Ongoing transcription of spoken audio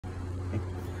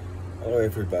Hello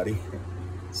everybody.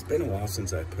 It's been a while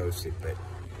since I posted, but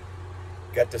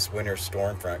got this winter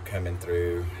storm front coming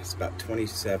through. It's about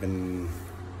 27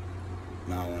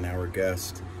 mile an hour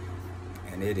gust,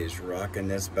 and it is rocking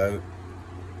this boat,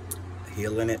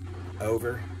 heeling it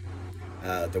over.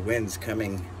 The wind's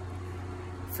coming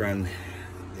from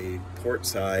the port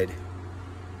side,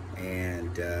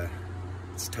 and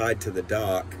it's tied to the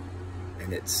dock,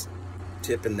 and it's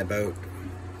tipping the boat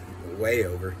way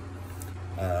over.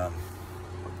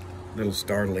 A little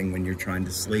startling when you're trying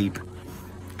to sleep.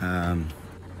 I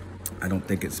don't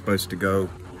think it's supposed to go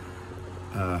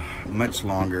much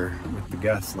longer with the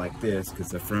gusts like this,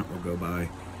 because the front will go by,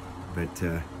 but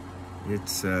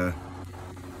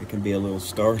it can be a little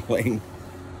startling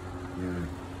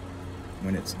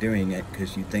when it's doing it,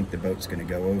 because you think the boat's going to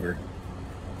go over.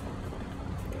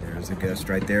 There's a gust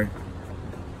right there.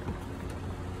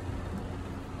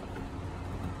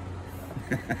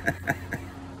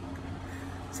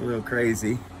 It's a little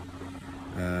crazy.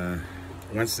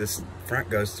 Once this front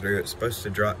goes through, it's supposed to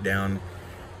drop down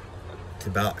to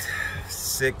about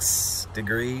 6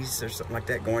 degrees or something like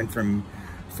that, going from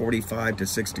 45 to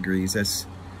 6 degrees. That's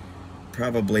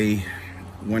probably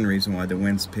one reason why the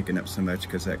wind's picking up so much,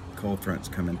 because that cold front's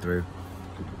coming through.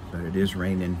 But it is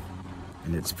raining,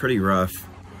 and it's pretty rough.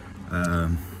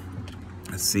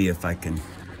 Let's see if I can.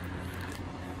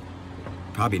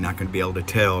 Probably not going to be able to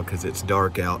tell because it's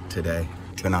dark out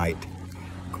tonight,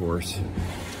 of course.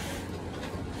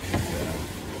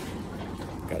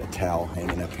 Got a towel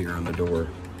hanging up here on the door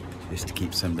just to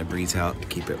keep some of the breeze out, to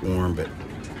keep it warm, but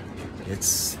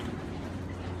it's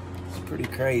pretty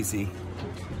crazy.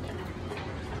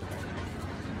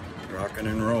 Rocking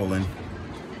and rolling.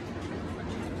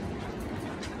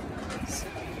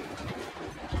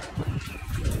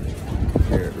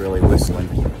 Hear it really whistling.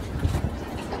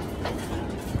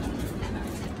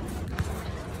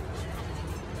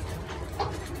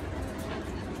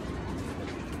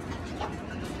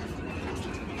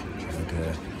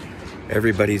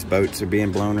 Everybody's boats are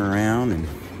being blown around, and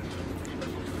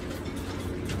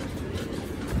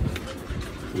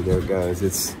see, there it goes.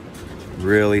 It's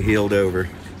really heeled over.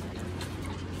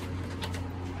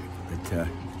 But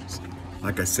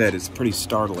like I said, it's pretty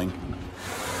startling.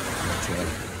 But,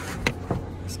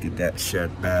 let's get that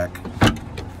shut back,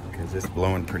 because it's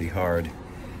blowing pretty hard.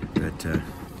 But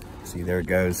see, there it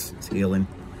goes. It's heeling.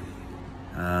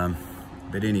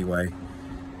 But anyway.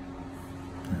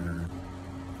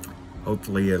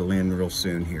 Hopefully it'll end real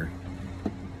soon here.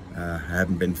 I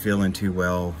haven't been feeling too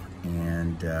well,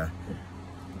 and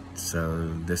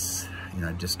so this,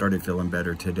 I just started feeling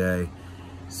better today.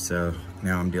 So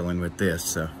now I'm dealing with this.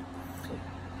 So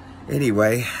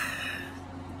anyway,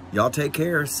 y'all take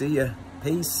care. See ya.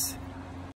 Peace.